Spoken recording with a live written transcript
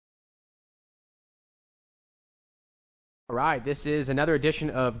Alright, this is another edition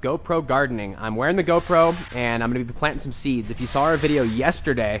of GoPro Gardening. I'm wearing the GoPro and I'm going to be planting some seeds. If you saw our video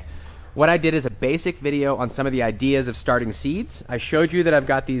yesterday, what I did is a basic video on some of the ideas of starting seeds. I showed you that I've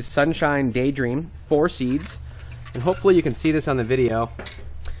got these Sunshine Daydream 4 seeds, and hopefully you can see this on the video.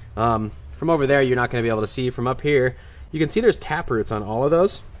 From over there you're not going to be able to see. From up here you can see there's tap roots on all of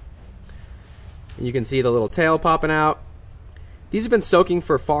those. And you can see the little tail popping out. These have been soaking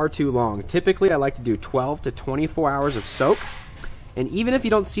for far too long. Typically I like to do 12 to 24 hours of soak, and even if you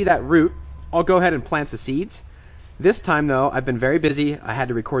don't see that root, I'll go ahead and plant the seeds. This time though, I've been very busy. I had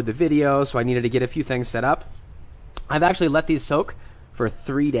to record the video, so I needed to get a few things set up. I've actually let these soak for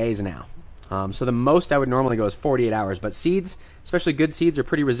 3 days now. So the most I would normally go is 48 hours, but seeds, especially good seeds, are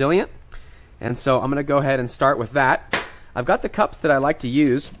pretty resilient. And so I'm gonna go ahead and start with that. I've got the cups that I like to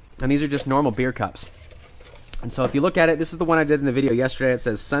use, and these are just normal beer cups. And so if you look at it, this is the one I did in the video yesterday. It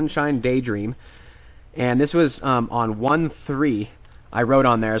says Sunshine Daydream. And this was on 1/3 I wrote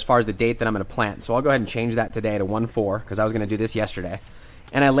on there as far as the date that I'm going to plant. So I'll go ahead and change that today to 1/4 because I was going to do this yesterday.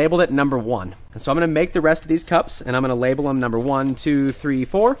 And I labeled it number 1. And so I'm going to make the rest of these cups and I'm going to label them number 1, 2, 3,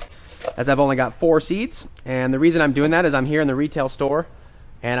 4, as I've only got 4 seeds. And the reason I'm doing that is I'm here in the retail store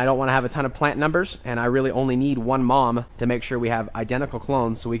and I don't want to have a ton of plant numbers, and I really only need one mom to make sure we have identical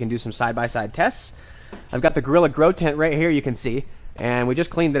clones so we can do some side-by-side tests. I've got the Gorilla Grow tent right here, you can see, and we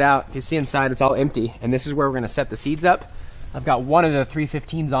just cleaned it out. If you see inside, it's all empty, and this is where we're going to set the seeds up. I've got one of the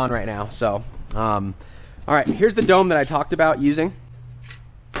 315s on right now. So alright, here's the dome that I talked about using,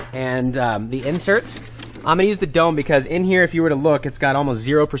 and the inserts. I'm going to use the dome because in here, if you were to look, it's got almost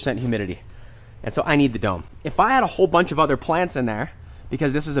 0% humidity, and so I need the dome. If I had a whole bunch of other plants in there,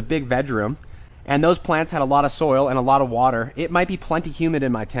 because this is a big veg room, and those plants had a lot of soil and a lot of water, it might be plenty humid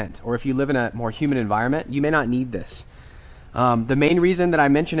in my tent. Or if you live in a more humid environment, you may not need this. The main reason that I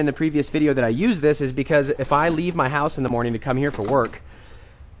mentioned in the previous video that I use this is because if I leave my house in the morning to come here for work,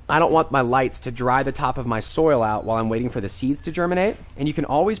 I don't want my lights to dry the top of my soil out while I'm waiting for the seeds to germinate. And you can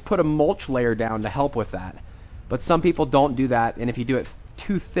always put a mulch layer down to help with that. But some people don't do that, and if you do it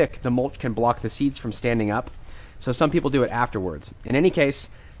too thick, the mulch can block the seeds from standing up. So some people do it afterwards. In any case,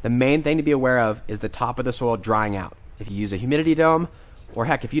 the main thing to be aware of is the top of the soil drying out. If you use a humidity dome, or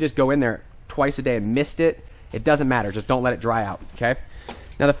heck, if you just go in there twice a day and mist it, it doesn't matter. Just don't let it dry out, okay?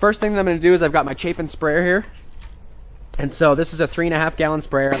 Now the first thing that I'm going to do is I've got my Chapin sprayer here. And so this is a 3.5 gallon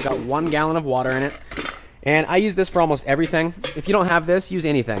sprayer. I've got 1 gallon of water in it. And I use this for almost everything. If you don't have this, use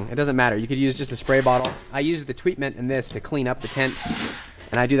anything. It doesn't matter. You could use just a spray bottle. I use the treatment in this to clean up the tent.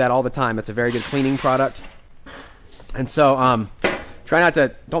 And I do that all the time. It's a very good cleaning product. And so,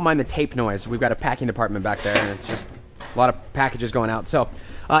 don't mind the tape noise. We've got a packing department back there, and it's just a lot of packages going out. So,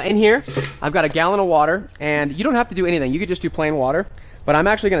 in here, I've got a gallon of water, and you don't have to do anything. You could just do plain water, but I'm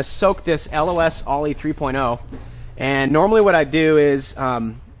actually going to soak this LOS Ollie 3.0. And normally what I do is,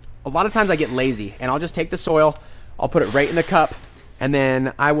 a lot of times I get lazy, and I'll just take the soil, I'll put it right in the cup, and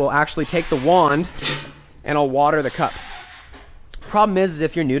then I will actually take the wand, and I'll water the cup. Problem is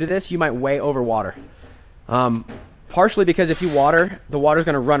if you're new to this, you might way over water. Partially because if you water, the water's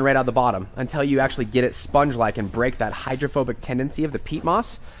going to run right out the bottom until you actually get it sponge-like and break that hydrophobic tendency of the peat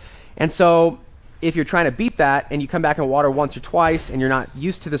moss. And so if you're trying to beat that and you come back and water once or twice and you're not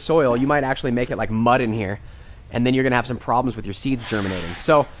used to the soil, you might actually make it like mud in here, and then you're going to have some problems with your seeds germinating.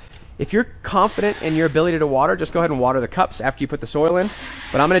 So if you're confident in your ability to water, just go ahead and water the cups after you put the soil in.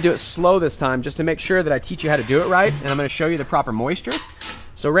 But I'm going to do it slow this time just to make sure that I teach you how to do it right, and I'm going to show you the proper moisture.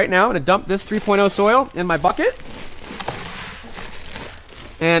 So right now I'm going to dump this 3.0 soil in my bucket.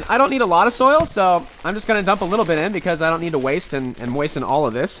 And I don't need a lot of soil, so I'm just going to dump a little bit in because I don't need to waste and moisten all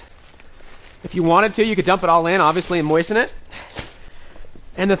of this. If you wanted to, you could dump it all in, obviously, and moisten it.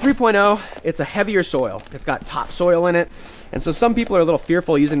 And the 3.0, it's a heavier soil. It's got topsoil in it. And so some people are a little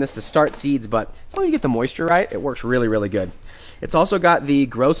fearful using this to start seeds, but as long as you get the moisture right, it works really, really good. It's also got the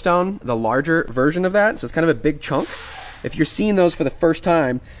Grow Stone, the larger version of that, so it's kind of a big chunk. If you're seeing those for the first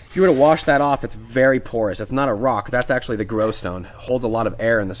time, if you were to wash that off, it's very porous. It's not a rock. That's actually the Grow Stone. It holds a lot of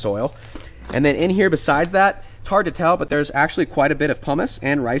air in the soil. And then in here besides that, it's hard to tell, but there's actually quite a bit of pumice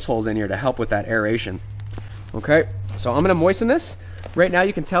and rice hulls in here to help with that aeration. Okay, so I'm going to moisten this. Right now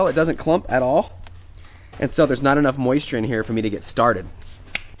you can tell it doesn't clump at all. And so there's not enough moisture in here for me to get started.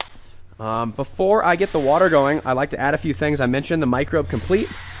 Before I get the water going, I like to add a few things. I mentioned the Microbe Complete.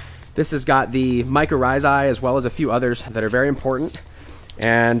 This has got the mycorrhizae as well as a few others that are very important.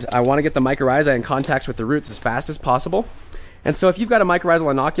 And I want to get the mycorrhizae in contact with the roots as fast as possible. And so if you've got a mycorrhizal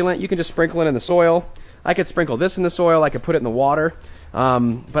inoculant, you can just sprinkle it in the soil. I could sprinkle this in the soil, I could put it in the water. But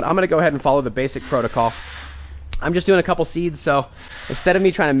I'm going to go ahead and follow the basic protocol. I'm just doing a couple seeds, so instead of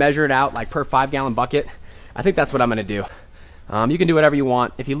me trying to measure it out like per 5-gallon bucket, I think that's what I'm going to do. You can do whatever you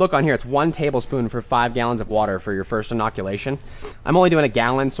want. If you look on here, it's 1 tablespoon for 5 gallons of water for your first inoculation. I'm only doing a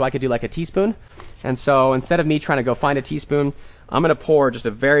gallon, so I could do like a teaspoon. And so instead of me trying to go find a teaspoon, I'm going to pour just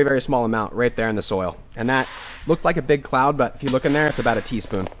a very, very small amount right there in the soil. And that looked like a big cloud, but if you look in there, it's about a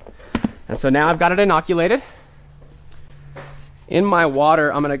teaspoon. And so now I've got it inoculated. In my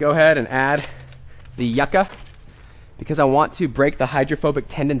water, I'm going to go ahead and add the yucca, because I want to break the hydrophobic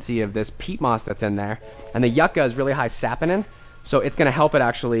tendency of this peat moss that's in there. And the yucca is really high saponin, so it's going to help it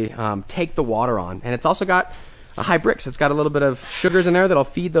actually take the water on. And it's also got a high Brix. It's got a little bit of sugars in there that'll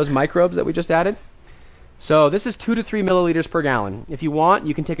feed those microbes that we just added. So this is 2 to 3 milliliters per gallon. If you want,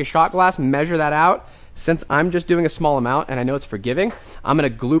 you can take a shot glass, measure that out. Since I'm just doing a small amount and I know it's forgiving, I'm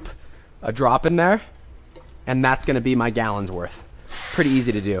going to gloop a drop in there, and that's going to be my gallon's worth. Pretty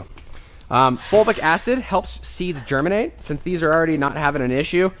easy to do. Fulvic acid helps seeds germinate. Since these are already not having an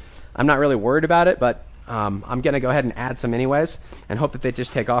issue, I'm not really worried about it, but I'm going to go ahead and add some anyways and hope that they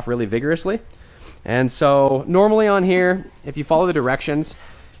just take off really vigorously. And so normally on here, if you follow the directions,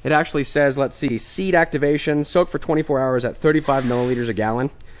 it actually says, let's see, seed activation, soak for 24 hours at 35 milliliters a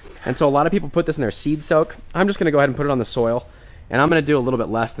gallon. And so a lot of people put this in their seed soak. I'm just going to go ahead and put it on the soil, and I'm going to do a little bit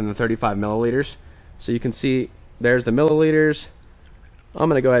less than the 35 milliliters. So you can see there's the milliliters. I'm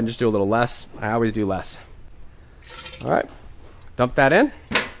going to go ahead and just do a little less. I always do less. All right, dump that in.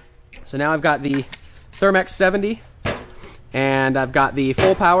 So now I've got the Thermex 70 and I've got the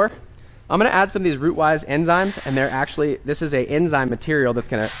full power. I'm going to add some of these root-wise enzymes, and they're actually, this is an enzyme material that's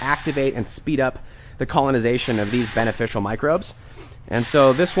going to activate and speed up the colonization of these beneficial microbes. And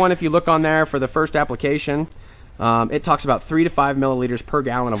so this one, if you look on there for the first application, it talks about 3 to 5 milliliters per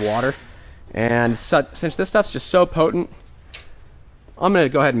gallon of water. And since this stuff's just so potent, I'm going to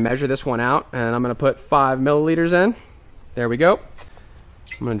go ahead and measure this one out, and I'm going to put 5 milliliters in. There we go.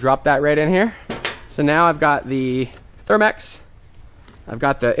 I'm going to drop that right in here. So now I've got the Thermex, I've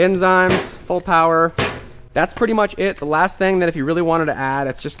got the enzymes, full power. That's pretty much it. The last thing that if you really wanted to add,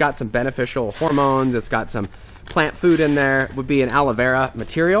 it's just got some beneficial hormones, it's got some plant food in there, would be an aloe vera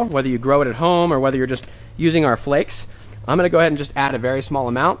material, whether you grow it at home or whether you're just using our flakes. I'm going to go ahead and just add a very small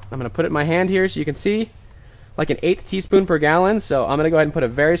amount. I'm going to put it in my hand here so you can see, like an 1/8 teaspoon per gallon. So I'm going to go ahead and put a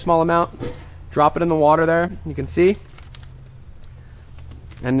very small amount, drop it in the water there, you can see.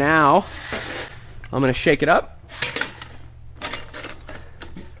 And now I'm going to shake it up.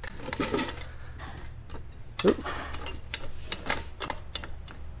 Oop.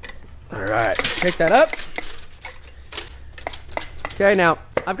 All right, shake that up. Okay, now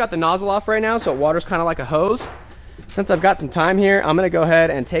I've got the nozzle off right now, so it waters kind of like a hose. Since I've got some time here, I'm going to go ahead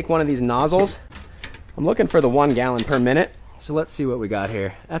and take one of these nozzles. I'm looking for the 1 gallon per minute. So let's see what we got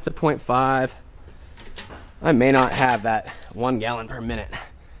here. That's a 0.5. I may not have that 1 gallon per minute.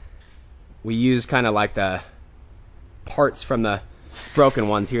 We use kind of like the parts from the broken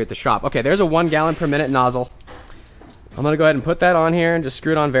ones here at the shop. Okay, there's a 1 gallon per minute nozzle. I'm going to go ahead and put that on here and just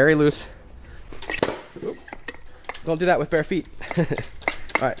screw it on very loose. Oop. Don't do that with bare feet.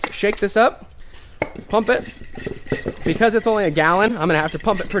 All right, so shake this up, pump it. Because it's only a gallon, I'm going to have to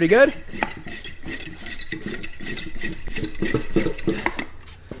pump it pretty good.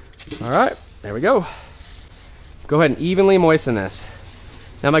 All right, there we go. Go ahead and evenly moisten this.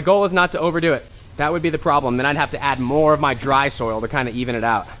 Now my goal is not to overdo it. That would be the problem. Then I'd have to add more of my dry soil to kind of even it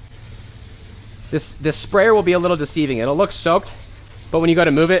out. This sprayer will be a little deceiving. It'll look soaked, but when you go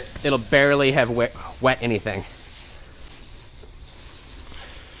to move it, it'll barely have wet anything.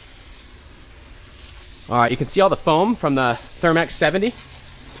 All right, you can see all the foam from the Thermex 70.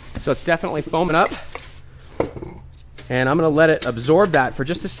 So it's definitely foaming up. And I'm gonna let it absorb that for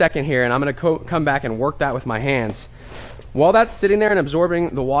just a second here, and I'm gonna come back and work that with my hands. While that's sitting there and absorbing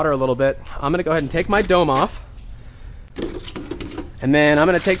the water a little bit, I'm gonna go ahead and take my dome off. And then I'm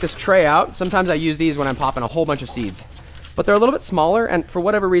gonna take this tray out. Sometimes I use these when I'm popping a whole bunch of seeds. But they're a little bit smaller, and for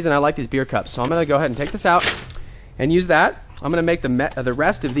whatever reason I like these beer cups. So I'm gonna go ahead and take this out and use that. I'm gonna make the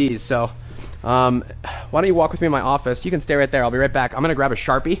rest of these. So why don't you walk with me in my office? You can stay right there, I'll be right back. I'm gonna grab a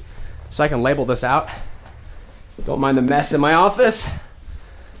Sharpie so I can label this out. Don't mind the mess in my office.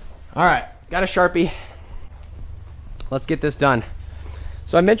 All right, got a Sharpie. Let's get this done.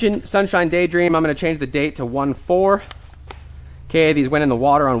 So I mentioned Sunshine Daydream. I'm gonna change the date to 1/4. Okay, these went in the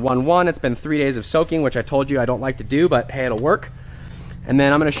water on 1/1. It's been 3 days of soaking, which I told you I don't like to do, but hey, it'll work. And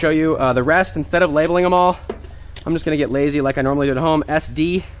then I'm gonna show you the rest. Instead of labeling them all, I'm just gonna get lazy like I normally do at home.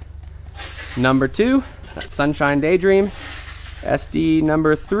 SD number 2, that's Sunshine Daydream. SD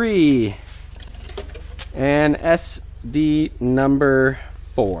number 3, and SD number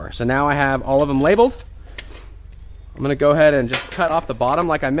 4. So now I have all of them labeled. I'm gonna go ahead and just cut off the bottom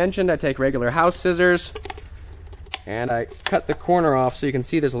like I mentioned. I take regular house scissors And I cut the corner off so you can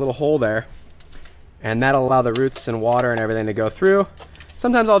see there's a little hole there. And that'll allow the roots and water and everything to go through.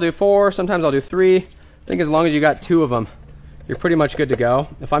 Sometimes I'll do 4, sometimes I'll do 3. I think as long as you got 2 of them, you're pretty much good to go.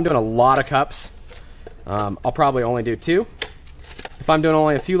 If I'm doing a lot of cups, I'll probably only do 2. If I'm doing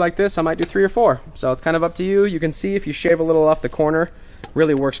only a few like this, I might do 3 or 4. So it's kind of up to you. You can see if you shave a little off the corner,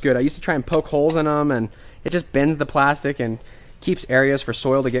 really works good. I used to try and poke holes in them, and it just bends the plastic and keeps areas for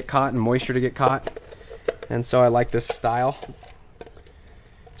soil to get caught and moisture to get caught. And so I like this style.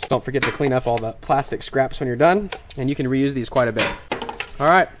 Just don't forget to clean up all the plastic scraps when you're done, and you can reuse these quite a bit. All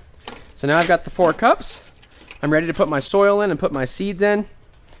right, so now I've got the 4 cups. I'm ready to put my soil in and put my seeds in.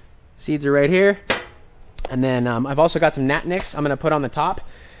 Seeds are right here. And then I've also got some nat nicks I'm going to put on the top.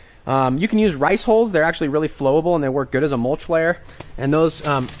 You can use rice hulls. They're actually really flowable and they work good as a mulch layer. And those,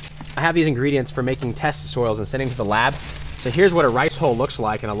 I have these ingredients for making test soils and sending to the lab. So here's what a rice hull looks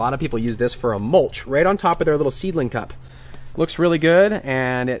like, and a lot of people use this for a mulch right on top of their little seedling cup. Looks really good,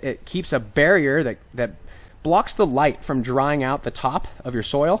 and it keeps a barrier that blocks the light from drying out the top of your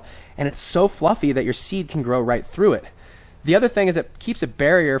soil, and it's so fluffy that your seed can grow right through it. The other thing is it keeps a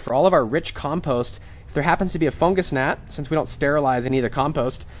barrier for all of our rich compost. If there happens to be a fungus gnat, since we don't sterilize any of the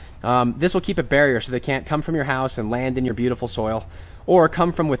compost, this will keep a barrier so they can't come from your house and land in your beautiful soil, or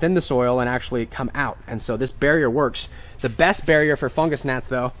come from within the soil and actually come out. And so this barrier works. The best barrier for fungus gnats,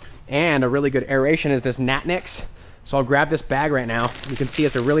 though, and a really good aeration, is this nat nicks. So I'll grab this bag right now. You can see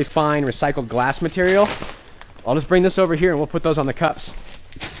it's a really fine recycled glass material. I'll just bring this over here and we'll put those on the cups.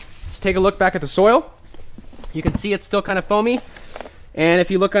 Let's take a look back at the soil. You can see it's still kind of foamy, and if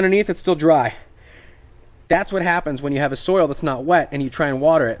you look underneath, it's still dry. That's what happens when you have a soil that's not wet and you try and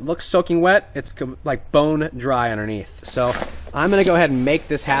water it. It looks soaking wet, it's like bone dry underneath. So I'm gonna go ahead and make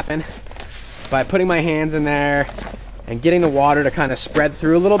this happen by putting my hands in there and getting the water to kind of spread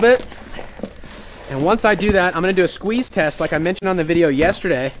through a little bit. And once I do that, I'm gonna do a squeeze test like I mentioned on the video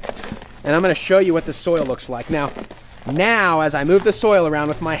yesterday, and I'm gonna show you what the soil looks like. Now as I move the soil around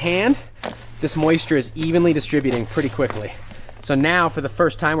with my hand, this moisture is evenly distributing pretty quickly. So now for the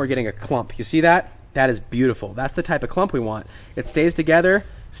first time, we're getting a clump. You see that? That is beautiful. That's the type of clump we want. It stays together,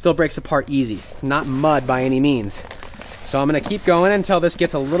 still breaks apart easy. It's not mud by any means. So I'm gonna keep going until this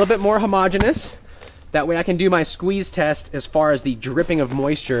gets a little bit more homogeneous. That way I can do my squeeze test as far as the dripping of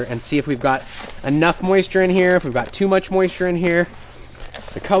moisture and see if we've got enough moisture in here, if we've got too much moisture in here.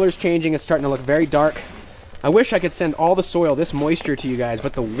 The color's changing, it's starting to look very dark. I wish I could send all the soil, this moisture to you guys,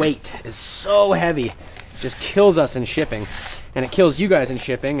 but the weight is so heavy. It just kills us in shipping. And it kills you guys in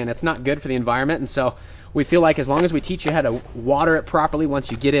shipping, and it's not good for the environment. And so we feel like as long as we teach you how to water it properly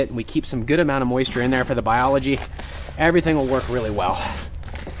once you get it, and we keep some good amount of moisture in there for the biology, everything will work really well.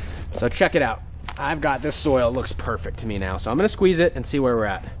 So check it out. I've got this soil, it looks perfect to me now. So I'm gonna squeeze it and see where we're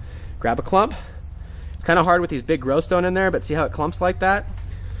at. Grab a clump. It's kind of hard with these big growth stone in there, but see how it clumps like that?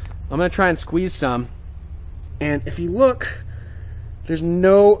 I'm gonna try and squeeze some. And if you look, there's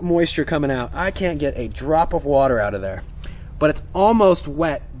no moisture coming out. I can't get a drop of water out of there. But it's almost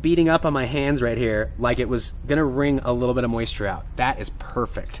wet, beating up on my hands right here, like it was gonna wring a little bit of moisture out. That is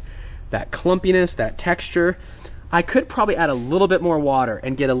perfect. That clumpiness, that texture. I could probably add a little bit more water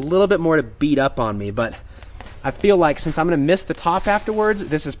and get a little bit more to beat up on me, but I feel like since I'm gonna miss the top afterwards,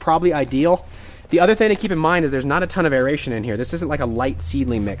 this is probably ideal. The other thing to keep in mind is there's not a ton of aeration in here. This isn't like a light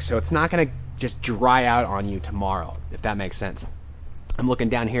seedling mix, so it's not gonna just dry out on you tomorrow, if that makes sense. I'm looking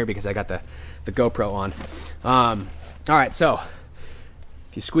down here because I got the GoPro on. All right, so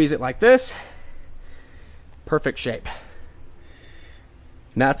if you squeeze it like this, perfect shape.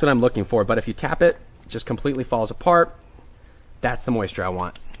 And that's what I'm looking for, but if you tap it, it just completely falls apart. That's the moisture I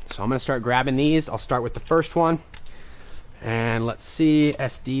want. So I'm gonna start grabbing these. I'll start with the first one. And let's see,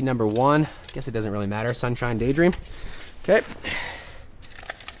 SD number 1. I guess it doesn't really matter, Sunshine Daydream. Okay.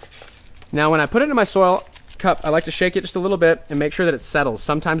 Now when I put it in my soil cup, I like to shake it just a little bit and make sure that it settles.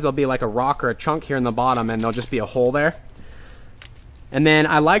 Sometimes there'll be like a rock or a chunk here in the bottom and there'll just be a hole there. And then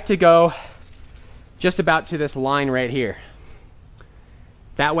I like to go just about to this line right here.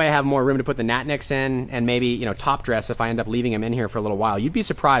 That way I have more room to put the nat nicks in and maybe, you know, top dress if I end up leaving them in here for a little while. You'd be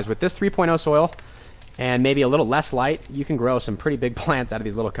surprised with this 3.0 soil and maybe a little less light, you can grow some pretty big plants out of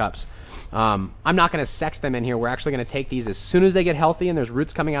these little cups. I'm not gonna sex them in here. We're actually gonna take these as soon as they get healthy and there's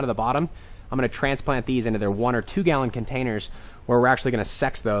roots coming out of the bottom. I'm gonna transplant these into their 1 or 2 gallon containers where we're actually gonna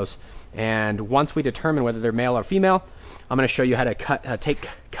sex those. And once we determine whether they're male or female, I'm gonna show you how to take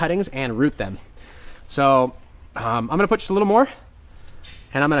cuttings and root them. So I'm gonna put just a little more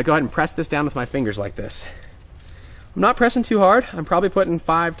and I'm gonna go ahead and press this down with my fingers like this. I'm not pressing too hard. I'm probably putting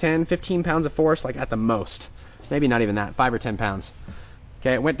 5, 10, 15 pounds of force, like at the most. Maybe not even that, 5 or 10 pounds.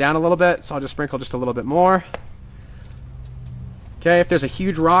 Okay, it went down a little bit, so I'll just sprinkle just a little bit more. Okay, if there's a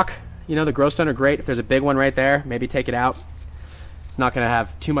huge rock, you know, the grow stone are great. If there's a big one right there, maybe take it out. It's not gonna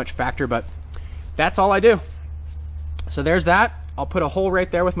have too much factor, but that's all I do. So there's that. I'll put a hole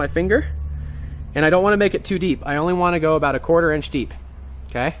right there with my finger, and I don't wanna make it too deep. I only wanna go about 1/4 inch deep,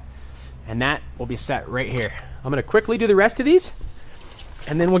 okay? And that will be set right here. I'm gonna quickly do the rest of these,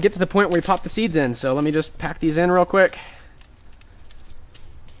 and then we'll get to the point where we pop the seeds in. So let me just pack these in real quick.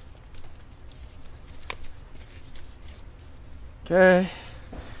 Okay,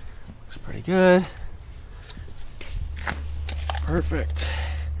 looks pretty good. Perfect.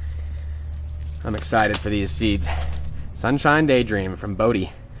 I'm excited for these seeds. Sunshine Daydream from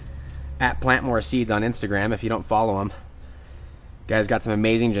Bodie at Plantmore Seeds on Instagram if you don't follow him. Guy's got some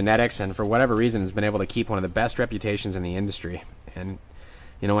amazing genetics, and for whatever reason has been able to keep one of the best reputations in the industry. And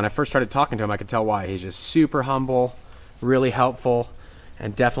you know, when I first started talking to him, I could tell why. He's just super humble, really helpful,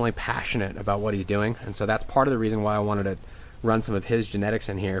 and definitely passionate about what he's doing. And so that's part of the reason why I wanted to run some of his genetics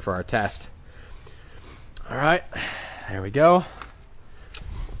in here for our test. All right, there we go.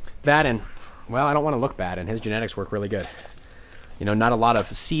 Baden. Well, I don't want to look bad, and his genetics work really good. You know, not a lot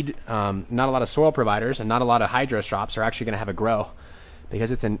of seed, not a lot of soil providers, and not a lot of hydro shops are actually going to have a grow, because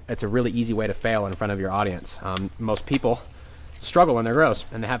it's a really easy way to fail in front of your audience. Most people struggle in their grows,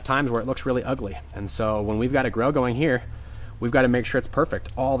 and they have times where it looks really ugly. And so when we've got a grow going here, we've got to make sure it's perfect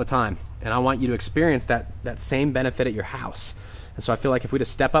all the time. And I want you to experience that same benefit at your house. And so I feel like if we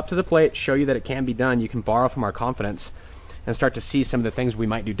just step up to the plate, show you that it can be done, you can borrow from our confidence and start to see some of the things we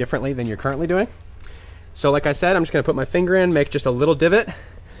might do differently than you're currently doing. So like I said, I'm just gonna put my finger in, make just a little divot,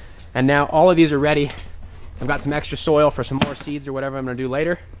 and now all of these are ready. I've got some extra soil for some more seeds or whatever I'm gonna do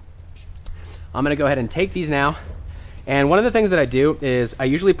later. I'm gonna go ahead and take these now. And one of the things that I do is I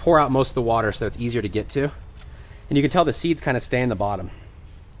usually pour out most of the water so it's easier to get to. And you can tell the seeds kind of stay in the bottom.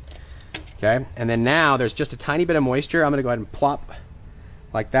 Okay, and then now there's just a tiny bit of moisture. I'm gonna go ahead and plop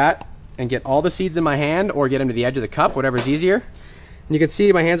like that and get all the seeds in my hand, or get them to the edge of the cup, whatever's easier. And you can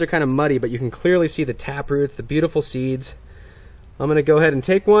see my hands are kind of muddy, but you can clearly see the tap roots, the beautiful seeds. I'm gonna go ahead and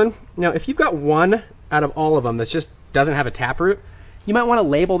take one. Now, if you've got one out of all of them that just doesn't have a tap root, you might wanna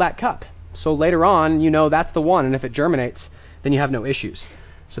label that cup. So later on, you know that's the one, and if it germinates, then you have no issues.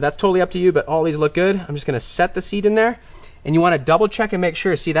 So that's totally up to you, but all these look good. I'm just gonna set the seed in there, and you wanna double check and make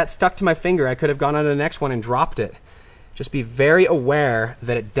sure. See, that stuck to my finger. I could have gone on to the next one and dropped it. Just be very aware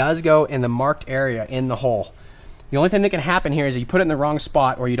that it does go in the marked area in the hole. The only thing that can happen here is you put it in the wrong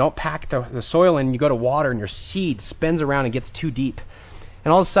spot, or you don't pack the soil in, and you go to water and your seed spins around and gets too deep.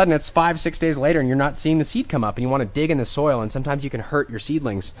 And all of a sudden it's 5-6 days later and you're not seeing the seed come up, and you wanna dig in the soil, and sometimes you can hurt your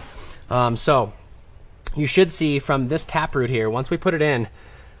seedlings. So you should see from this taproot here, once we put it in,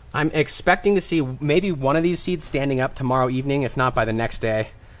 I'm expecting to see maybe one of these seeds standing up tomorrow evening, if not by the next day.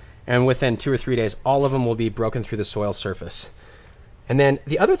 And within 2 or 3 days, all of them will be broken through the soil surface. And then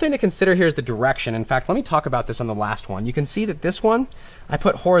the other thing to consider here is the direction. In fact, let me talk about this on the last one. You can see that this one, I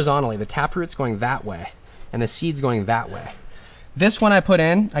put horizontally. The taproot's going that way, and the seed's going that way. This one I put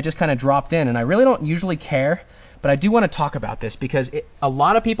in, I just kind of dropped in, and I really don't usually care, but I do want to talk about this because a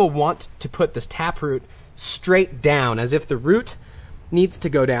lot of people want to put this taproot straight down, as if the root needs to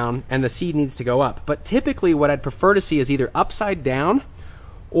go down and the seed needs to go up. But typically what I'd prefer to see is either upside down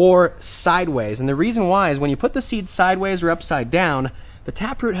or sideways. And the reason why is when you put the seed sideways or upside down, the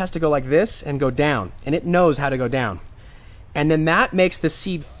taproot has to go like this and go down, and it knows how to go down. And then that makes the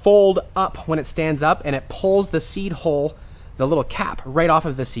seed fold up when it stands up, and it pulls the seed hole, the little cap, right off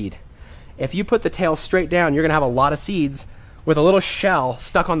of the seed. If you put the tail straight down, you're gonna have a lot of seeds with a little shell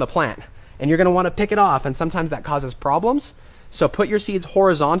stuck on the plant, and you're gonna wanna pick it off, and sometimes that causes problems. So put your seeds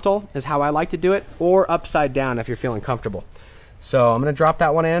horizontal is how I like to do it, or upside down if you're feeling comfortable. So I'm gonna drop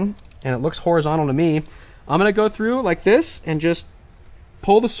that one in, and it looks horizontal to me. I'm gonna go through like this and just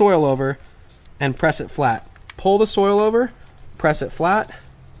pull the soil over and press it flat. Pull the soil over, press it flat,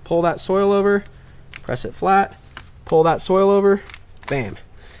 pull that soil over, press it flat, pull that soil over, bam.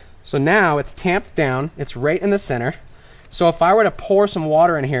 So now it's tamped down, it's right in the center. So if I were to pour some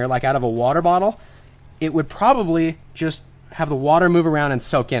water in here, like out of a water bottle, it would probably just have the water move around and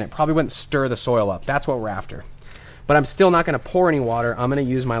soak in. It probably wouldn't stir the soil up. That's what we're after. But I'm still not gonna pour any water. I'm gonna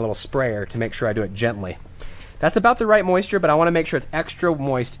use my little sprayer to make sure I do it gently. That's about the right moisture, but I wanna make sure it's extra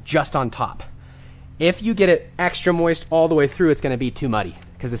moist just on top. If you get it extra moist all the way through, it's gonna be too muddy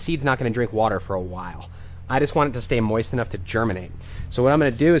because the seed's not gonna drink water for a while. I just want it to stay moist enough to germinate. So what I'm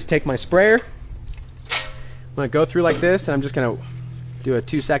gonna do is take my sprayer, I'm gonna go through like this, and I'm just gonna do a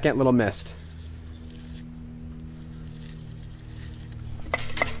 2-second little mist.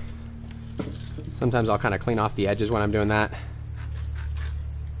 Sometimes I'll kind of clean off the edges when I'm doing that.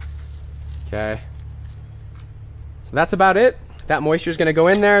 Okay. So that's about it. That moisture is going to go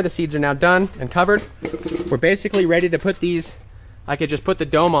in there. The seeds are now done and covered. We're basically ready to put these. I could just put the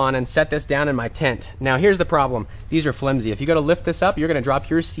dome on and set this down in my tent. Now here's the problem. These are flimsy. If you go to lift this up, you're going to drop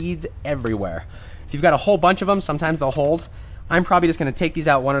your seeds everywhere. If you've got a whole bunch of them, sometimes they'll hold. I'm probably just going to take these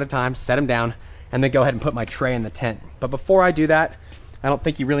out one at a time, set them down, and then go ahead and put my tray in the tent. But before I do that, I don't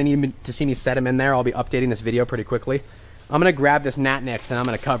think you really need to see me set them in there. I'll be updating this video pretty quickly. I'm going to grab this gnat nix and I'm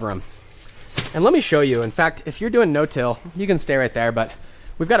going to cover them. And let me show you. In fact, if you're doing no-till, you can stay right there, but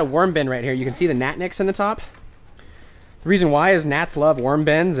we've got a worm bin right here. You can see the gnat nix in the top. The reason why is gnats love worm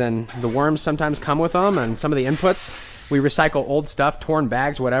bins, and the worms sometimes come with them, and some of the inputs. We recycle old stuff, torn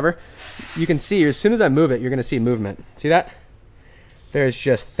bags, whatever. You can see, as soon as I move it, you're going to see movement. See that? There's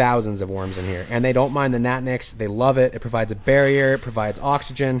just thousands of worms in here, and they don't mind the gnat nix. They love it. It provides a barrier. It provides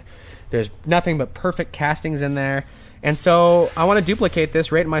oxygen. There's nothing but perfect castings in there. And so I want to duplicate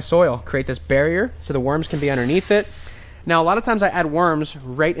this right in my soil, create this barrier so the worms can be underneath it. Now, a lot of times I add worms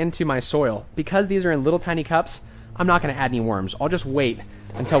right into my soil. Because these are in little tiny cups, I'm not going to add any worms. I'll just wait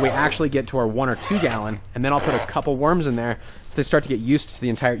until we actually get to our 1 or 2 gallon, and then I'll put a couple worms in there so they start to get used to the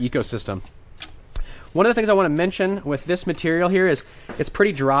entire ecosystem. One of the things I want to mention with this material here is it's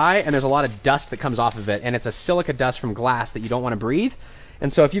pretty dry and there's a lot of dust that comes off of it, and it's a silica dust from glass that you don't want to breathe.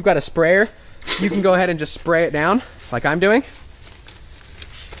 And so if you've got a sprayer, you can go ahead and just spray it down like I'm doing,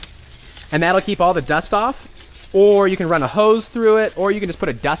 and that'll keep all the dust off. Or you can run a hose through it, or you can just put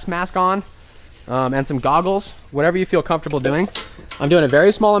a dust mask on and some goggles, whatever you feel comfortable doing. I'm doing a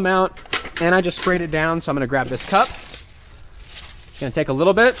very small amount and I just sprayed it down, so I'm going to grab this cup. Going to take a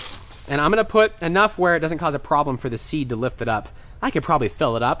little bit, and I'm going to put enough where it doesn't cause a problem for the seed to lift it up. I could probably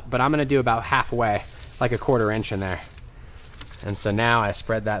fill it up, but I'm going to do about halfway, like a 1/4 inch in there. And so now I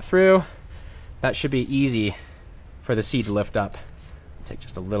spread that through. That should be easy for the seed to lift up. Take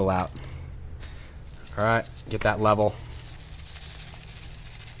just a little out. All right, get that level.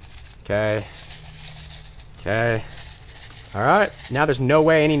 Okay. Okay. All right, now there's no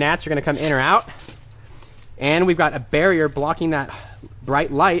way any gnats are going to come in or out. And we've got a barrier blocking that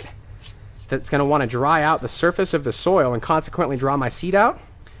bright light that's going to want to dry out the surface of the soil and consequently draw my seed out.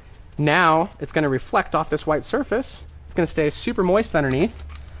 Now it's going to reflect off this white surface. It's going to stay super moist underneath.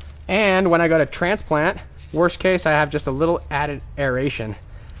 And when I go to transplant, worst case, I have just a little added aeration.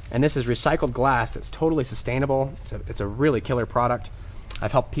 And this is recycled glass that's totally sustainable. It's a really killer product.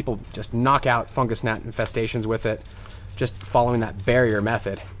 I've helped people just knock out fungus gnat infestations with it, just following that barrier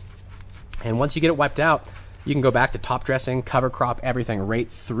method. And once you get it wiped out, you can go back to top dressing, cover crop, everything right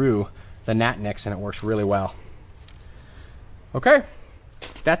through the gnat nix, and it works really well. Okay,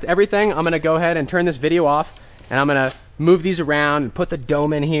 that's everything. I'm going to go ahead and turn this video off, and I'm going to move these around and put the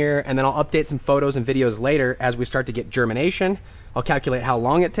dome in here, and then I'll update some photos and videos later as we start to get germination. I'll calculate how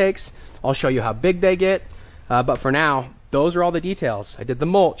long it takes. I'll show you how big they get. But for now, those are all the details. I did the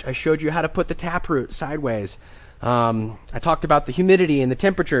mulch. I showed you how to put the taproot sideways. I talked about the humidity and the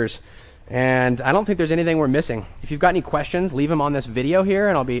temperatures, and I don't think there's anything we're missing. If you've got any questions, leave them on this video here,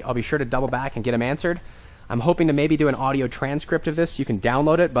 and I'll be sure to double back and get them answered. I'm hoping to maybe do an audio transcript of this. You can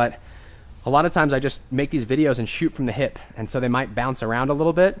download it, but a lot of times I just make these videos and shoot from the hip, and so they might bounce around a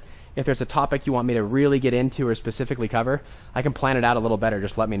little bit. If there's a topic you want me to really get into or specifically cover, I can plan it out a little better.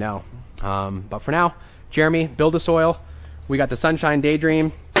 Just let me know. But for now, Jeremy, BuildASoil. We got the Sunshine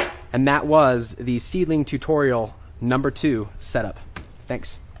Daydream, and that was the seedling tutorial number 2 setup.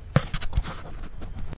 Thanks.